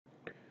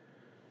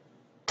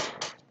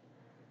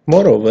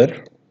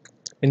Moreover,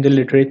 in the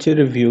literature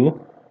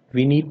review,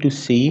 we need to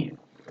see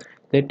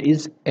that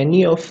is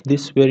any of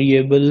these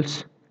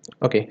variables,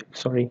 okay,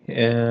 sorry,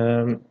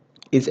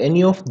 is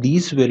any of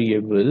these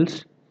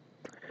variables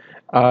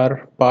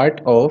are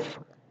part of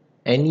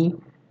any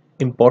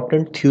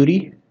important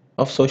theory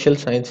of social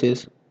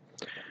sciences.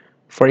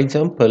 For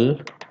example,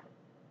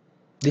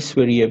 this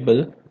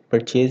variable,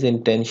 purchase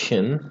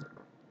intention,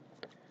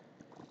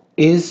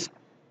 is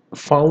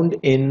found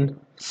in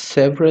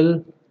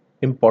several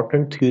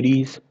important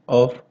theories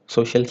of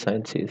social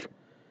sciences,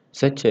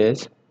 such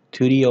as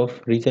theory of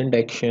reasoned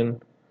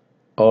action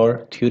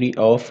or theory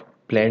of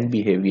planned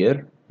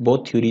behavior.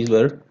 Both theories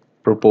were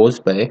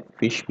proposed by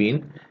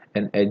Fishbein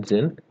and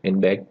Edson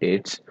in back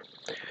dates.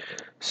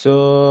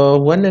 So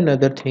one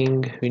another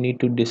thing we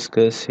need to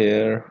discuss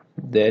here,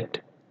 that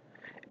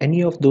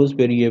any of those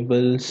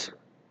variables,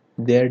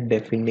 their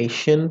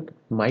definition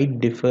might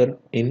differ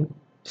in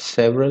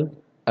several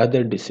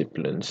other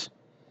disciplines.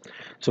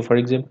 So for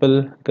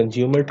example,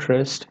 consumer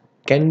trust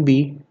can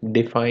be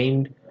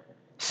defined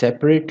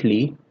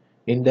separately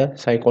in the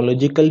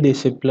psychological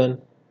discipline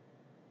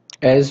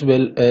as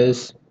well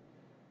as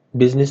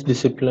business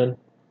discipline.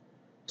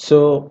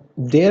 So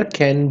there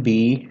can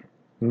be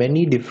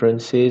many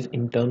differences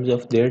in terms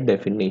of their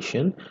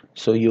definition.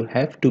 So you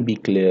have to be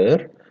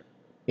clear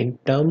in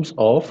terms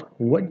of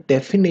what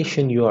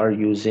definition you are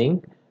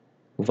using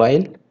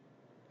while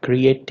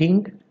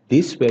creating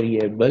this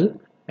variable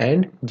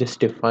and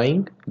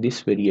justifying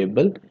this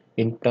variable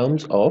in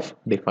terms of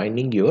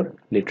defining your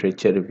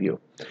literature review.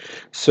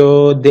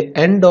 So the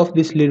end of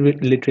this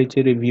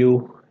literature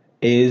review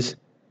is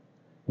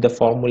the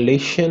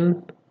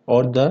formulation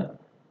or the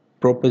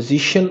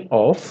proposition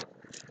of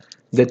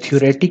the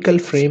theoretical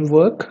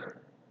framework,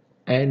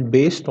 and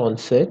based on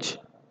such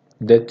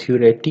the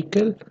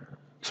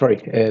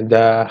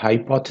the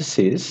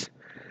hypothesis,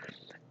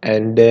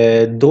 and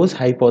those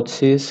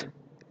hypotheses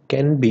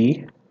can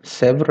be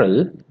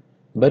several,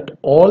 but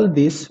all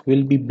this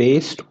will be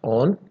based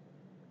on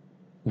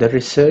the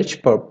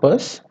research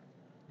purpose,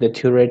 the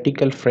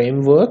theoretical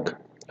framework,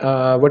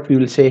 what we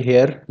will say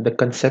here, the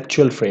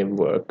conceptual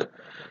framework.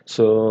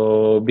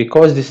 So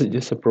because this is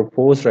just a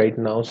proposed right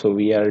now, so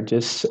we are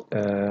just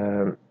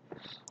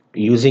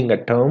using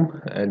a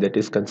term, and that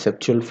is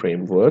conceptual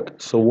framework.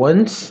 So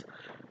once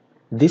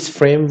this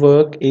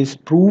framework is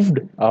proved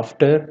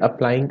after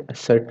applying a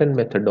certain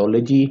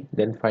methodology,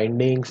 then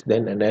findings,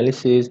 then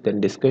analysis,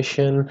 then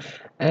discussion,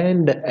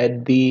 and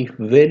at the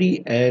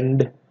very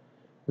end,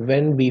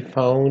 when we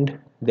found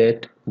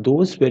that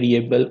those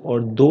variable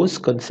or those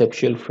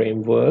conceptual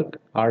framework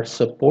are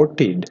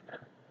supported,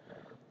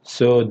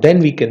 so then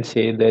we can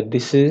say that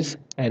this is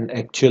an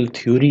actual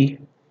theory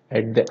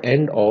at the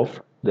end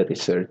of the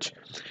research.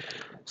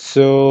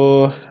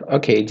 So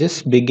okay,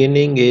 just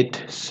beginning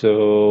it,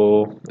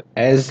 so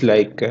as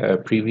like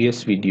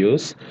previous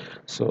videos,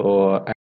 so